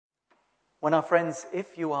Well, now, friends,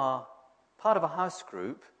 if you are part of a house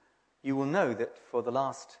group, you will know that for the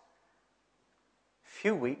last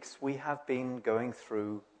few weeks we have been going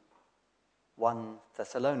through 1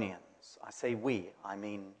 Thessalonians. I say we, I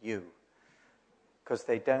mean you, because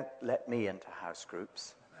they don't let me into house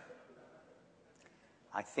groups.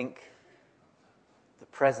 I think the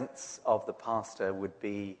presence of the pastor would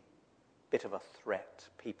be a bit of a threat.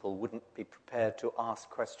 People wouldn't be prepared to ask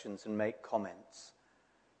questions and make comments,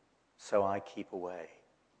 so I keep away.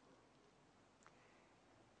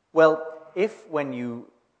 Well, if when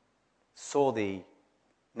you saw the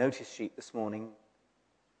notice sheet this morning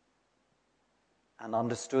and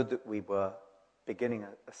understood that we were beginning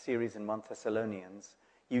a series in 1 Thessalonians,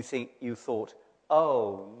 you thought,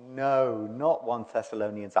 oh no, not 1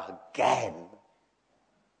 Thessalonians again.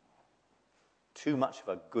 Too much of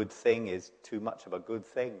a good thing is too much of a good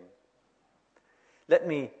thing. Let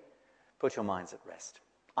me put your minds at rest.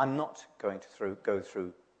 I'm not going to go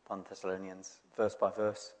through 1 Thessalonians verse by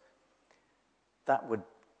verse. That would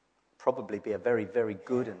probably be a very, very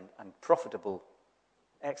good and profitable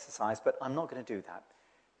exercise, but I'm not going to do that.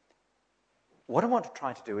 What I want to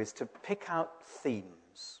try to do is to pick out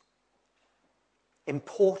themes,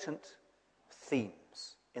 important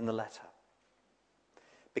themes in the letter.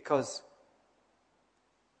 Because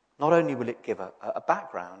not only will it give a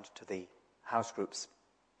background to the house group's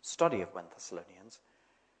study of 1 Thessalonians,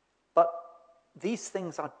 but these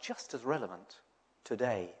things are just as relevant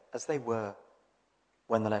today as they were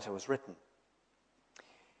when the letter was written.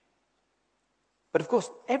 But of course,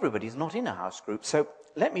 everybody's not in a house group, so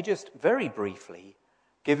let me just very briefly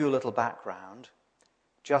give you a little background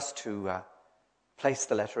just to place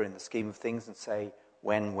the letter in the scheme of things and say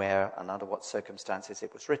when, where, and under what circumstances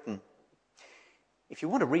it was written. If you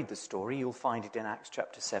want to read the story, you'll find it in Acts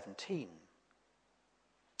chapter 17.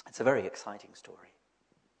 It's a very exciting story.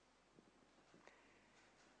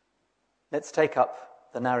 Let's take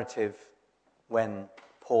up the narrative when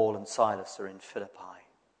Paul and Silas are in Philippi.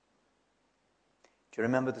 Do you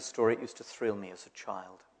remember the story? It used to thrill me as a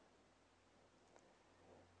child.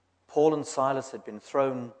 Paul and Silas had been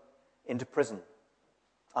thrown into prison.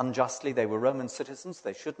 Unjustly, they were Roman citizens.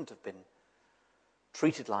 They shouldn't have been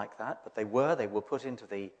treated like that, but they were. They were put into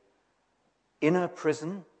the inner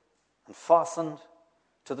prison and fastened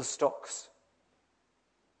to the stocks.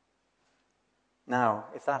 Now,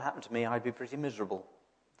 if that happened to me, I'd be pretty miserable.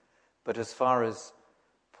 But as far as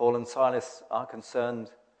Paul and Silas are concerned,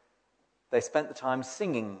 they spent the time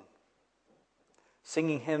singing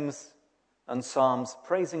hymns and psalms,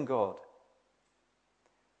 praising God.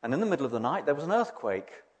 And in the middle of the night, there was an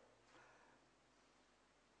earthquake.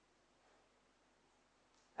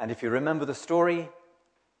 And if you remember the story,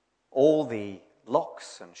 all the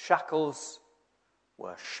locks and shackles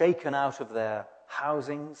were shaken out of their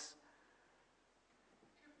housings.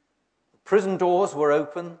 The prison doors were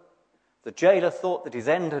open. The jailer thought that his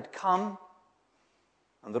end had come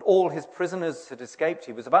and that all his prisoners had escaped.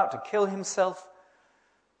 He was about to kill himself.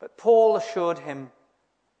 But Paul assured him,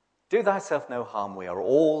 "Do thyself no harm, we are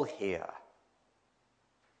all here."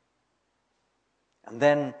 And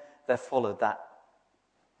then there followed that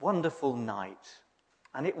wonderful night,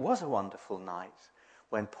 and it was a wonderful night,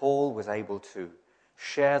 when Paul was able to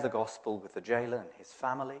share the gospel with the jailer and his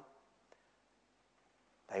family.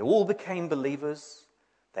 They all became believers.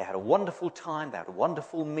 They had a wonderful time. They had a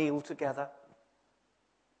wonderful meal together.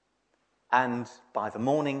 And by the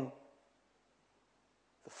morning,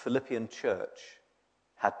 the Philippian church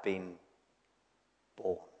had been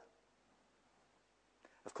born.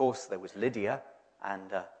 Of course, there was Lydia and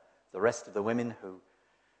the rest of the women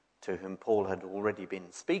to whom Paul had already been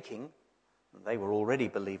speaking. And they were already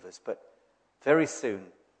believers, but very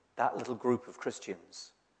soon, that little group of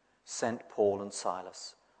Christians sent Paul and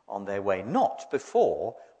Silas on their way, not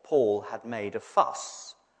before Paul had made a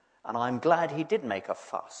fuss. And I'm glad he did make a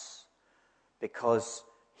fuss, because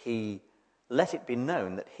he let it be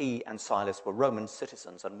known that he and Silas were Roman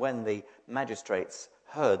citizens. And when the magistrates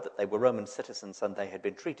heard that they were Roman citizens and they had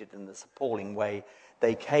been treated in this appalling way,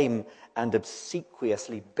 they came and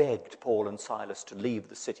obsequiously begged Paul and Silas to leave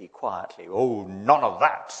the city quietly. "Oh, none of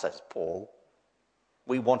that," says Paul.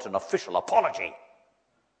 "We want an official apology."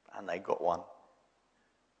 And they got one.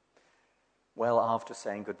 Well, after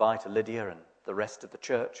saying goodbye to Lydia and the rest of the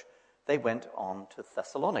church, they went on to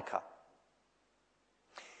Thessalonica.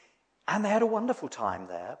 And they had a wonderful time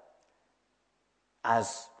there.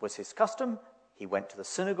 As was his custom, he went to the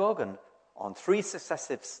synagogue and on 3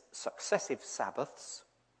 successive Sabbaths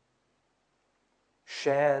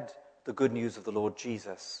shared the good news of the Lord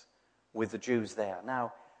Jesus with the Jews there.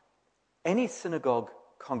 Now, any synagogue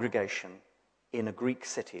congregation in a Greek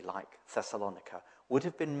city like Thessalonica would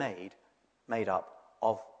have been made up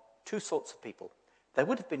of two sorts of people. There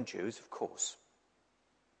would have been Jews, of course,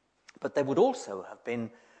 but there would also have been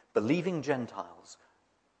believing Gentiles,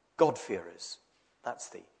 God-fearers. That's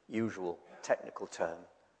the usual technical term,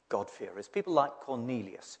 God-fearers. People like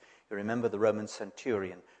Cornelius. You remember the Roman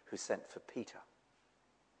centurion who sent for Peter.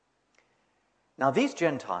 Now, these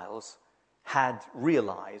Gentiles had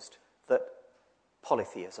realized that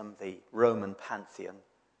polytheism, the Roman pantheon,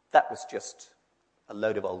 that was just a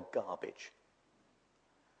load of old garbage.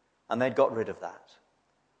 And they'd got rid of that.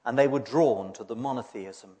 And they were drawn to the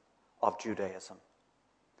monotheism of Judaism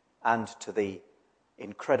and to the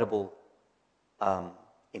incredible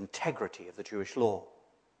integrity of the Jewish law.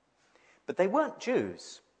 But they weren't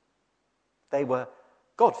Jews. They were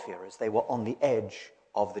God-fearers. They were on the edge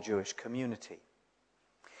of the Jewish community.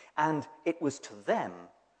 And it was to them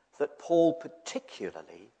that Paul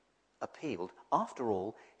particularly appealed. After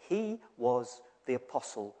all, he was the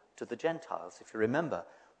apostle to the Gentiles. If you remember,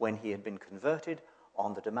 when he had been converted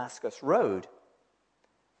on the Damascus road,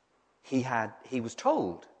 he was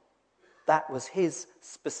told that was his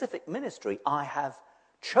specific ministry. I have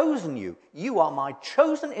chosen you. You are my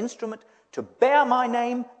chosen instrument to bear my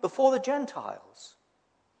name before the Gentiles.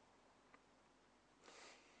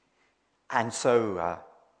 And so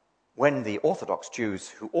when the Orthodox Jews,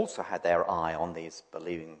 who also had their eye on these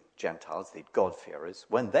believing Gentiles, the God-fearers,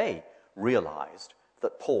 when they realized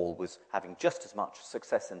that Paul was having just as much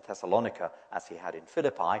success in Thessalonica as he had in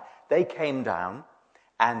Philippi, they came down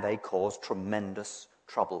and they caused tremendous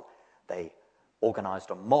trouble. They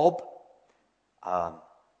organized a mob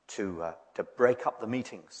to break up the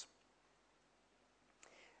meetings.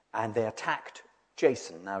 And they attacked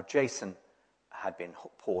Jason. Now, Jason had been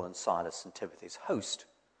Paul and Silas and Timothy's host.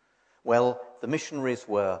 Well, the missionaries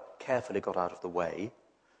were carefully got out of the way.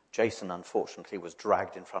 Jason, unfortunately, was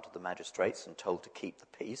dragged in front of the magistrates and told to keep the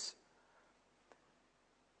peace.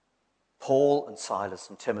 Paul and Silas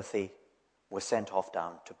and Timothy were sent off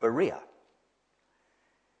down to Berea.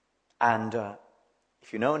 And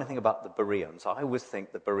if you know anything about the Bereans, I always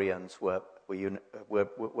think the Bereans were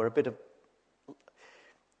a bit of...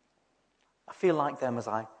 I feel like them as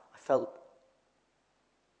I felt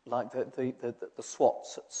like the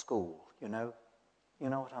swats at school, you know? You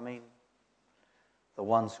know what I mean? The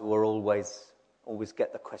ones who are always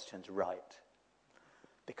get the questions right.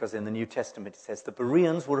 Because in the New Testament it says the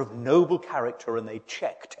Bereans were of noble character and they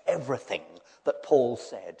checked everything that Paul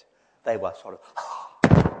said. They were sort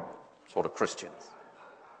of Christians.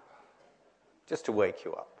 Just to wake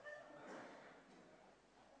you up.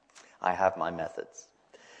 I have my methods.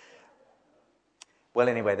 Well,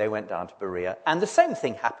 anyway, they went down to Berea. And the same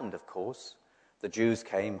thing happened, of course. The Jews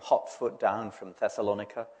came hot-foot down from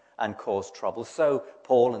Thessalonica and caused trouble. So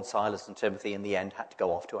Paul and Silas and Timothy, in the end, had to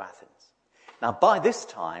go off to Athens. Now, by this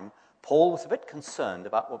time, Paul was a bit concerned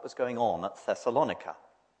about what was going on at Thessalonica.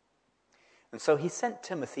 And so he sent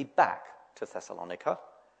Timothy back to Thessalonica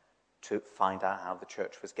to find out how the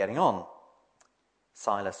church was getting on.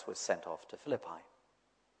 Silas was sent off to Philippi.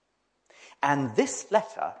 And this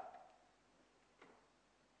letter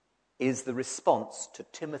is the response to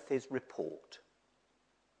Timothy's report.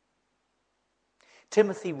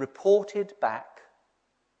 Timothy reported back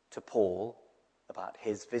to Paul about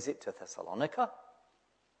his visit to Thessalonica,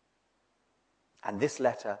 and this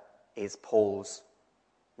letter is Paul's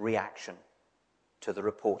reaction to the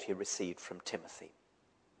report he received from Timothy.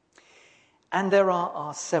 And there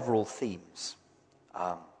are several themes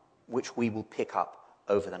which we will pick up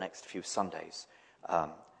over the next few Sundays.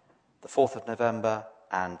 The 4th of November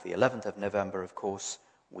and the 11th of November, of course,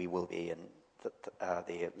 we will be in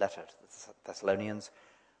the letter to the Thessalonians.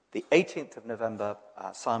 The 18th of November,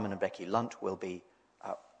 Simon and Becky Lunt will be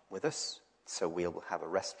with us, so we'll have a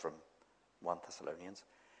rest from 1 Thessalonians.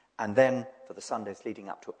 And then, for the Sundays leading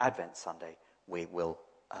up to Advent Sunday, we will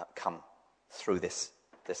come through this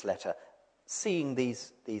letter, seeing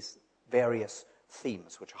these various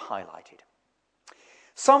themes which are highlighted.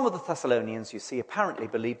 Some of the Thessalonians, you see, apparently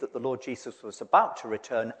believed that the Lord Jesus was about to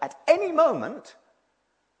return at any moment,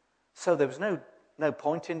 so there was no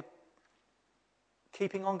point in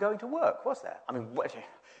keeping on going to work, was there? I mean,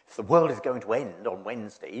 if the world is going to end on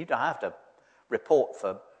Wednesday, you don't have to report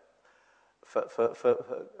for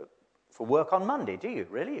work on Monday, do you?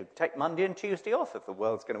 Really? You take Monday and Tuesday off if the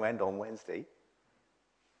world's going to end on Wednesday.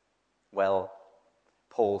 Well,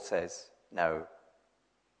 Paul says, no,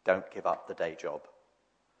 don't give up the day job.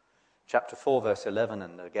 Chapter 4, verse 11,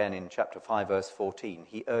 and again in chapter 5, verse 14,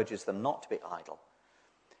 he urges them not to be idle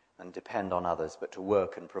and depend on others, but to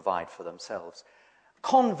work and provide for themselves.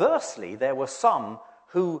 Conversely, there were some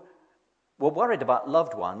who were worried about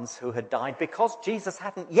loved ones who had died because Jesus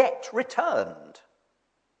hadn't yet returned.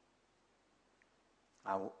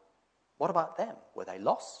 Now, what about them? Were they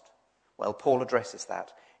lost? Well, Paul addresses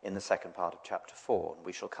that in the second part of chapter 4, and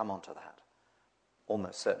we shall come on to that,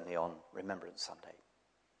 almost certainly on Remembrance Sunday.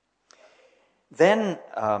 Then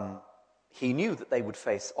he knew that they would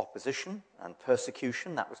face opposition and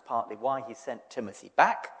persecution. That was partly why he sent Timothy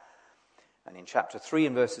back. And in chapter 3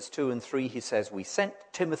 and verses 2 and 3, he says, "We sent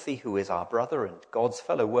Timothy, who is our brother and God's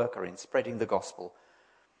fellow worker in spreading the gospel,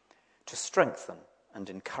 to strengthen and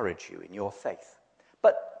encourage you in your faith."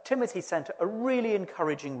 But Timothy sent a really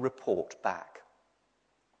encouraging report back.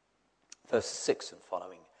 Verse 6 and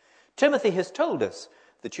following. "Timothy has told us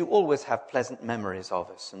that you always have pleasant memories of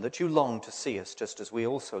us and that you long to see us just as we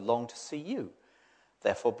also long to see you.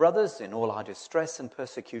 Therefore, brothers, in all our distress and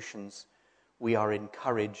persecutions, we are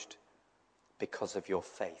encouraged because of your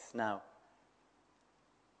faith." Now,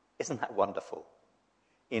 isn't that wonderful?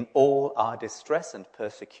 In all our distress and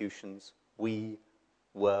persecutions, we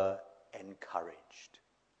were encouraged.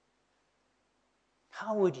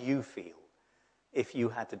 How would you feel if you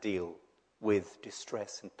had to deal with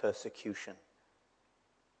distress and persecution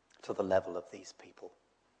to the level of these people,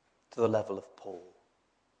 to the level of Paul?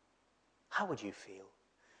 How would you feel?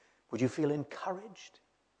 Would you feel encouraged?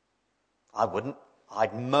 I wouldn't.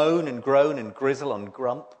 I'd moan and groan and grizzle and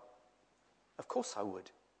grump. Of course I would.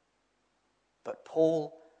 But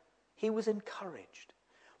Paul, he was encouraged.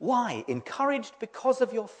 Why? Encouraged because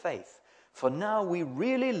of your faith. For now we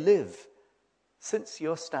really live since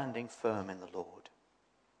you're standing firm in the Lord.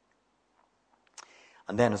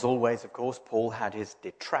 And then, as always, of course, Paul had his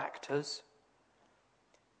detractors.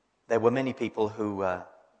 There were many people who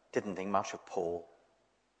didn't think much of Paul.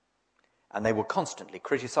 And they were constantly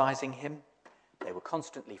criticizing him. They were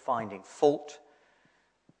constantly finding fault.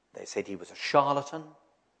 They said he was a charlatan.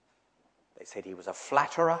 They said he was a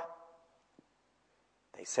flatterer.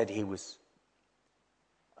 They said he was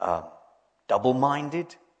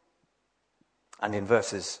double-minded. And in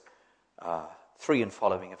verses 3 and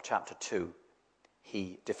following of chapter 2,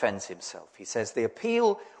 he defends himself. He says, "The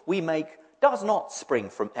appeal we make does not spring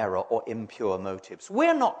from error or impure motives.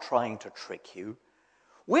 We're not trying to trick you.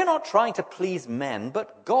 We're not trying to please men,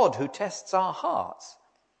 but God who tests our hearts.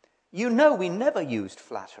 You know we never used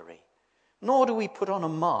flattery, nor do we put on a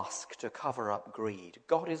mask to cover up greed.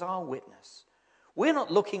 God is our witness. We're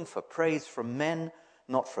not looking for praise from men,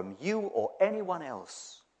 not from you or anyone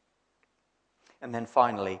else." And then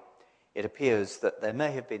finally, it appears that there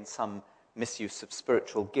may have been some misuse of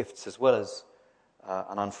spiritual gifts as well as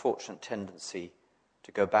an unfortunate tendency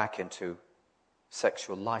to go back into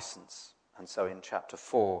sexual license. And so in chapter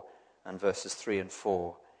 4 and verses 3 and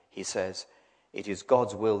 4, he says, "It is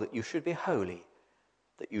God's will that you should be holy,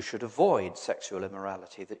 that you should avoid sexual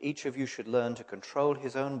immorality, that each of you should learn to control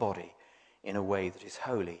his own body in a way that is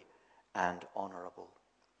holy and honorable."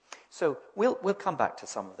 So we'll come back to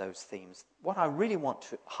some of those themes. What I really want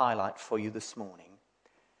to highlight for you this morning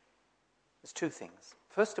is two things.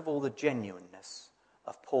 First of all, the genuineness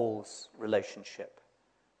of Paul's relationship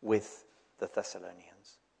with the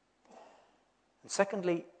Thessalonians. And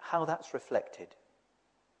secondly, how that's reflected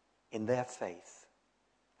in their faith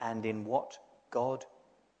and in what God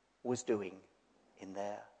was doing in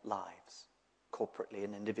their lives, corporately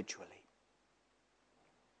and individually.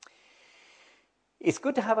 It's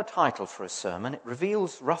good to have a title for a sermon. It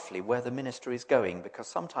reveals roughly where the minister is going, because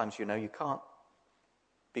sometimes, you can't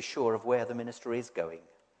be sure of where the minister is going.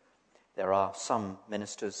 There are some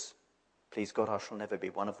ministers, please God, I shall never be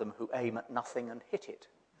one of them, who aim at nothing and hit it.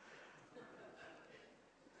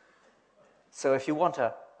 So if you want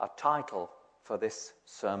a title for this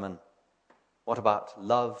sermon, what about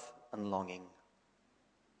love and longing?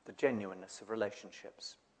 The genuineness of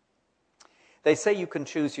relationships. They say you can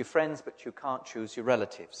choose your friends, but you can't choose your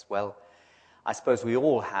relatives. Well, I suppose we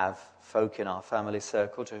all have folk in our family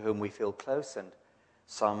circle to whom we feel close and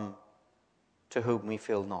some to whom we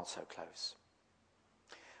feel not so close.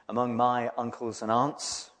 Among my uncles and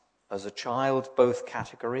aunts, as a child, both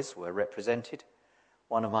categories were represented.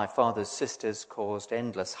 One of my father's sisters caused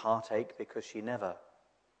endless heartache because she never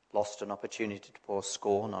lost an opportunity to pour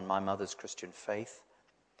scorn on my mother's Christian faith.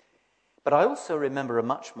 But I also remember a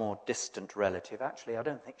much more distant relative. Actually, I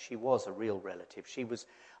don't think she was a real relative. She was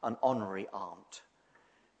an honorary aunt.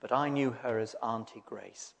 But I knew her as Auntie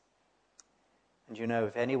Grace. And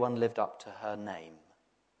if anyone lived up to her name,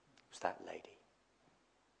 it was that lady.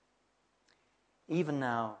 Even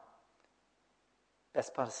now,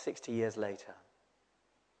 best part of 60 years later,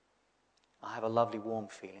 I have a lovely warm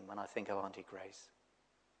feeling when I think of Auntie Grace.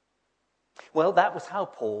 Well, that was how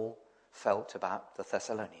Paul felt about the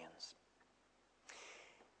Thessalonians.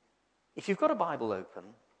 If you've got a Bible open,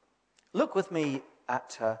 look with me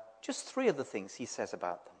at just 3 of the things he says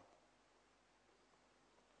about them.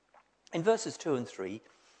 In verses 2 and 3,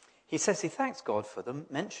 he says he thanks God for them,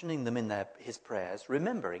 mentioning them in his prayers,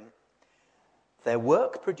 remembering their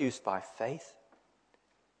work produced by faith,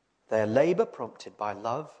 their labor prompted by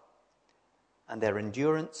love, and their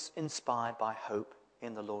endurance inspired by hope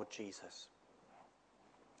in the Lord Jesus.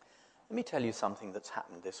 Let me tell you something that's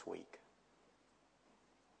happened this week.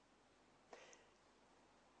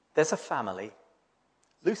 There's a family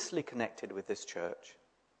loosely connected with this church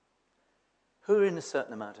who are in a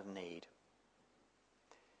certain amount of need.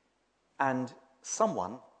 And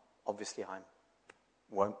someone, obviously I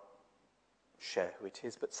won't share who it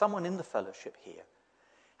is, but someone in the fellowship here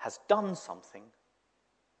has done something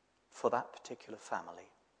for that particular family,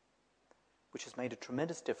 which has made a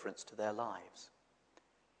tremendous difference to their lives.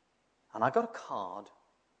 And I got a card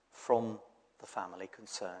from the family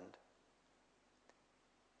concerned,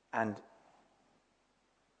 and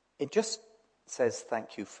it just says,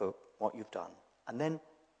 thank you for what you've done. And then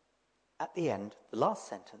at the end, the last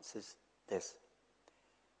sentence is this: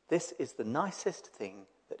 this is the nicest thing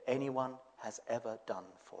that anyone has ever done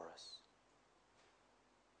for us.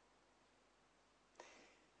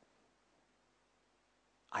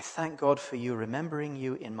 I thank God for you, remembering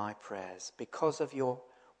you in my prayers, because of your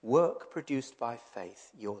work produced by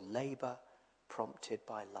faith, your labor prompted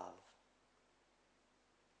by love.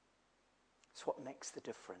 It's what makes the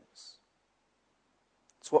difference.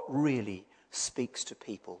 It's what really speaks to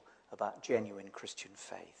people about genuine Christian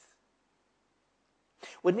faith.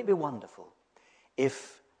 Wouldn't it be wonderful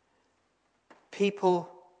if people,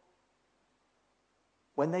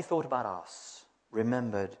 when they thought about us,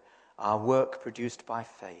 remembered our work produced by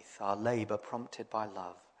faith, our labor prompted by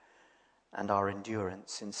love, and our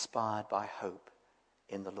endurance inspired by hope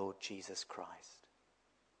in the Lord Jesus Christ?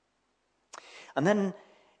 And then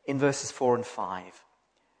in verses 4 and 5,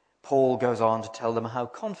 Paul goes on to tell them how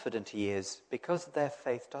confident he is because their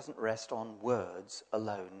faith doesn't rest on words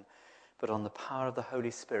alone, but on the power of the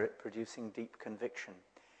Holy Spirit producing deep conviction.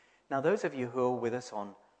 Now, those of you who were with us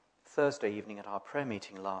on Thursday evening at our prayer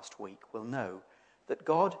meeting last week will know that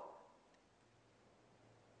God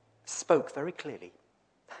spoke very clearly.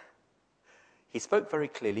 He spoke very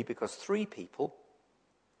clearly because 3 people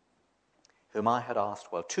whom I had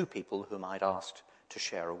asked, well, 2 people whom I'd asked to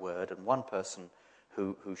share a word, and 1 person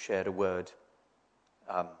who shared a word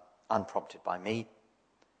unprompted by me,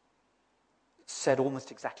 said almost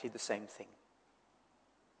exactly the same thing.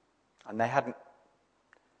 And they hadn't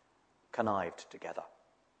connived together.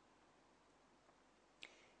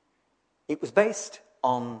 It was based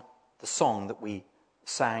on the song that we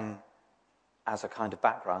sang as a kind of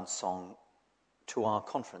background song to our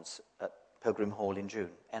conference at Pilgrim Hall in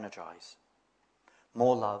June, Energize.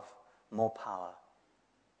 More love, more power,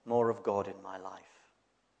 more of God in my life.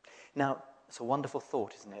 Now, it's a wonderful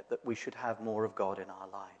thought, isn't it, that we should have more of God in our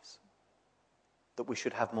lives. That we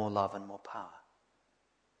should have more love and more power.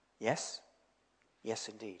 Yes? Yes,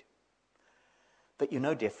 indeed. But you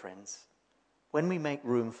know, dear friends, when we make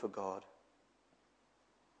room for God,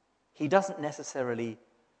 He doesn't necessarily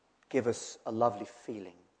give us a lovely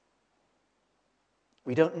feeling.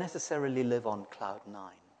 We don't necessarily live on cloud 9.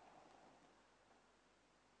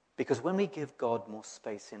 Because when we give God more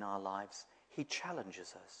space in our lives, He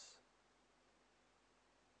challenges us.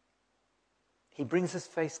 He brings us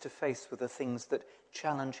face to face with the things that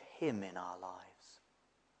challenge Him in our lives.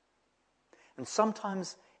 And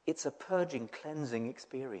sometimes it's a purging, cleansing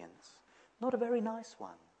experience. Not a very nice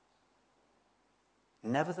one.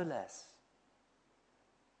 Nevertheless,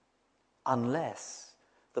 unless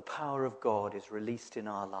the power of God is released in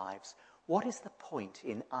our lives, what is the point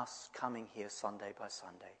in us coming here Sunday by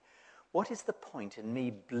Sunday? What is the point in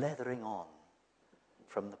me blethering on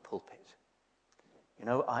from the pulpit? You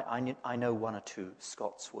know, I know 1 or 2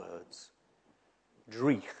 Scots words.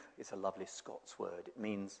 Dreich is a lovely Scots word. It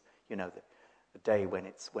means, you know, the day when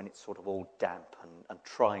it's sort of all damp and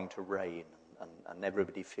trying to rain and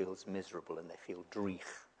everybody feels miserable and they feel dreich.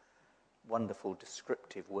 Wonderful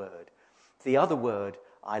descriptive word. The other word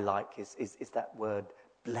I like is that word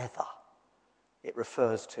blether. It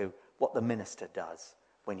refers to what the minister does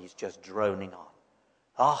when he's just droning on.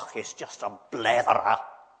 Oh, it's just a bletherer.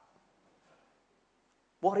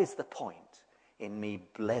 What is the point in me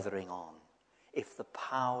blethering on if the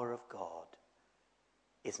power of God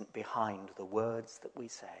isn't behind the words that we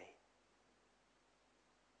say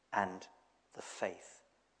and the faith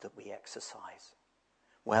that we exercise?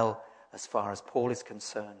 Well, as far as Paul is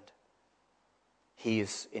concerned, he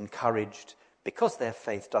is encouraged because their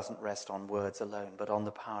faith doesn't rest on words alone, but on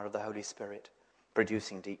the power of the Holy Spirit.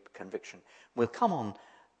 producing deep conviction. We'll come on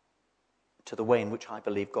to the way in which I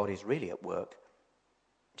believe God is really at work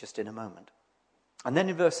just in a moment. And then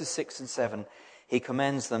in verses 6 and 7, he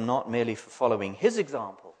commends them not merely for following his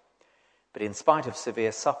example, but in spite of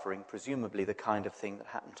severe suffering, presumably the kind of thing that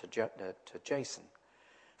happened to Jason,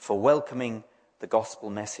 for welcoming the gospel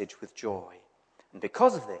message with joy. And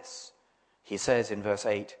because of this, he says in verse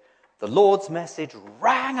 8, the Lord's message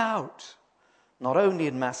rang out, not only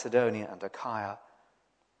in Macedonia and Achaia,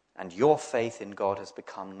 and your faith in God has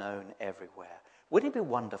become known everywhere. Wouldn't it be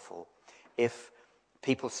wonderful if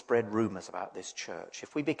people spread rumors about this church,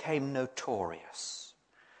 if we became notorious?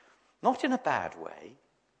 Not in a bad way,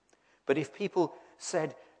 but if people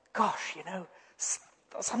said, gosh,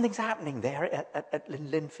 something's happening there at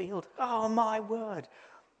Linfield. Oh, my word.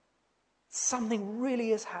 Something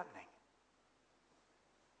really is happening.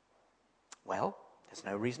 Well, there's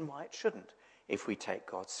no reason why it shouldn't if we take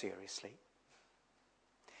God seriously.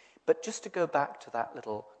 But just to go back to that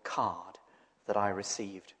little card that I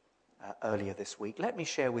received earlier this week, let me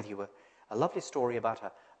share with you a lovely story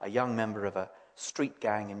about a young member of a street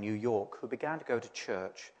gang in New York who began to go to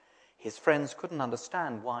church. His friends couldn't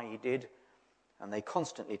understand why he did, and they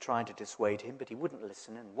constantly tried to dissuade him, but he wouldn't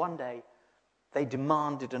listen. And one day, they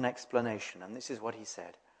demanded an explanation, and this is what he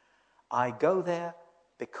said. I go there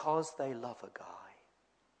because they love a guy.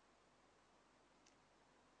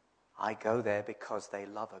 I go there because they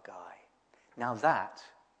love a guy. Now that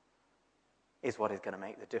is what is going to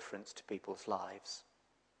make the difference to people's lives.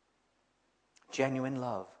 Genuine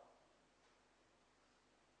love.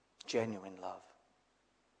 Genuine love.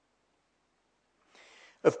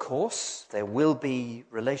 Of course, there will be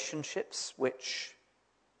relationships which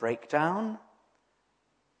break down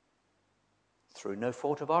through no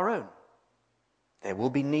fault of our own. There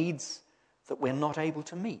will be needs that we're not able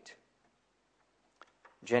to meet.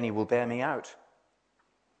 Jenny will bear me out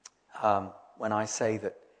when I say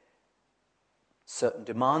that certain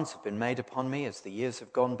demands have been made upon me as the years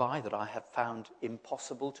have gone by that I have found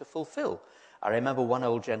impossible to fulfill. I remember one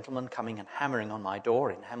old gentleman coming and hammering on my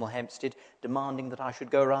door in Hemel Hempstead, demanding that I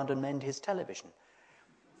should go around and mend his television.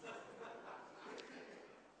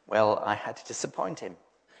 Well, I had to disappoint him.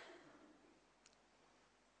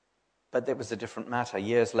 But it was a different matter.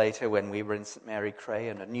 Years later, when we were in St. Mary Cray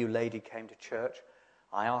and a new lady came to church,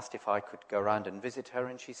 I asked if I could go around and visit her,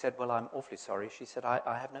 and she said, well, I'm awfully sorry. She said,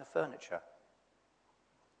 I have no furniture.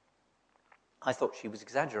 I thought she was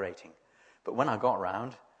exaggerating. But when I got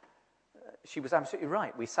round, she was absolutely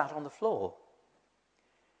right. We sat on the floor.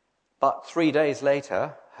 But 3 days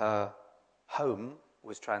later, her home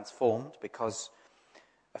was transformed because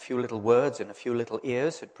a few little words and a few little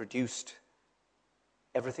ears had produced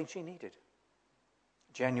everything she needed.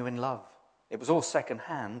 Genuine love. It was all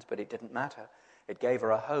second-hand, but it didn't matter. It gave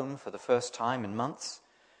her a home for the first time in months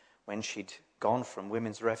when she'd gone from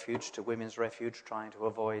women's refuge to women's refuge, trying to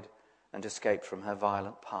avoid and escape from her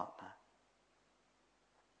violent partner.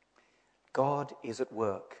 God is at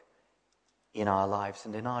work in our lives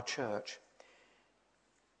and in our church.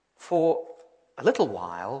 For a little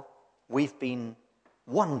while, we've been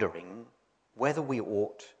wondering whether we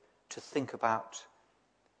ought to think about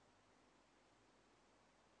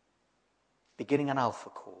beginning an Alpha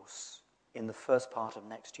course in the first part of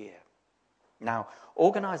next year. Now,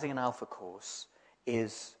 organizing an Alpha course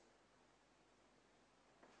is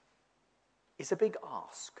a big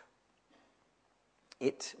ask.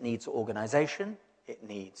 It needs organization, it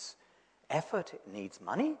needs effort, it needs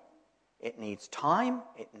money, it needs time,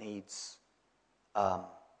 it needs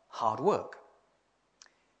hard work.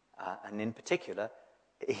 And in particular,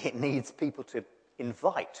 it needs people to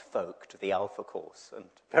invite folk to the Alpha course. And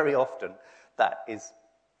very often that is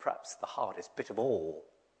perhaps the hardest bit of all,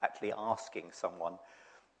 actually asking someone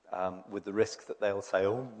with the risk that they'll say,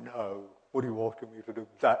 oh no, what are you asking me to do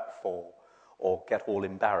that for? Or get all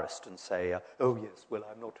embarrassed and say, oh yes, well,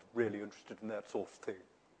 I'm not really interested in that sort of thing.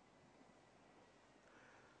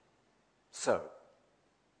 So,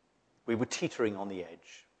 we were teetering on the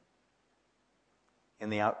edge.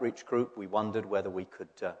 In the outreach group, we wondered whether we could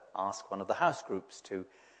ask one of the house groups to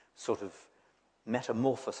sort of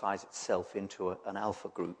metamorphosize itself into an Alpha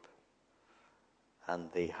group.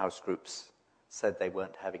 And the house groups said they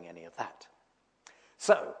weren't having any of that.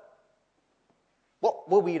 So, what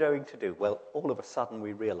were we going to do? Well, all of a sudden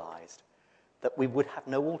we realized that we would have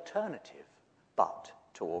no alternative but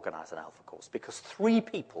to organize an Alpha course, because 3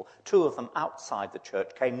 people, 2 of them outside the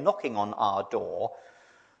church, came knocking on our door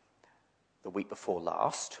the week before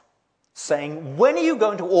last, saying, when are you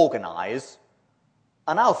going to organize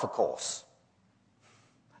an Alpha course?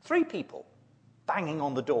 3 people banging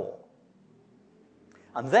on the door.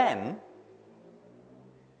 And then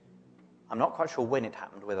I'm not quite sure when it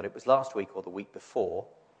happened, whether it was last week or the week before,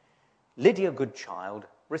 Lydia Goodchild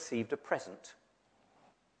received a present.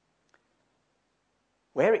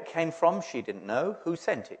 Where it came from, she didn't know. Who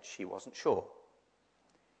sent it, she wasn't sure.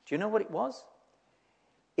 Do you know what it was?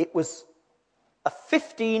 It was a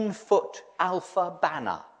 15-foot alpha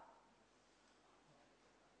banner.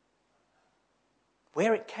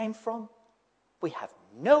 Where it came from, we have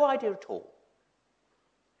no idea at all.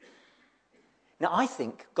 Now, I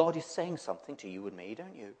think God is saying something to you and me,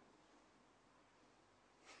 don't you?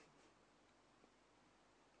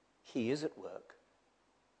 He is at work.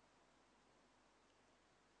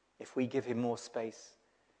 If we give him more space,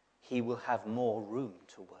 he will have more room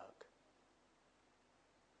to work.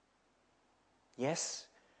 Yes,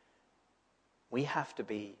 we have to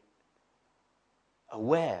be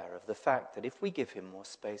aware of the fact that if we give him more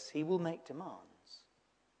space, he will make demands.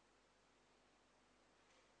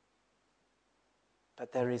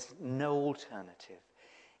 But there is no alternative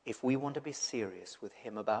if we want to be serious with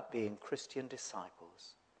him about being Christian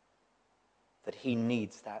disciples, that he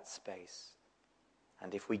needs that space.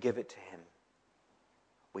 And if we give it to him,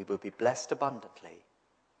 we will be blessed abundantly.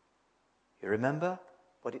 You remember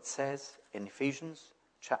what it says in Ephesians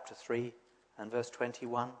chapter 3 and verse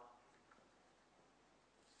 21?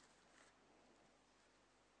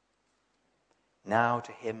 Now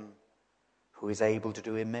to him who is able to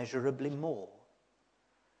do immeasurably more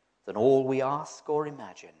than all we ask or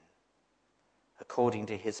imagine, according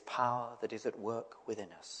to his power that is at work within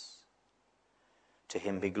us. To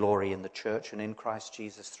him be glory in the church and in Christ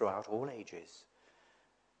Jesus throughout all ages,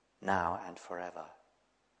 now and forever.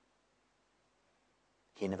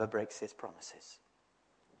 He never breaks his promises.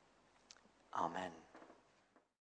 Amen.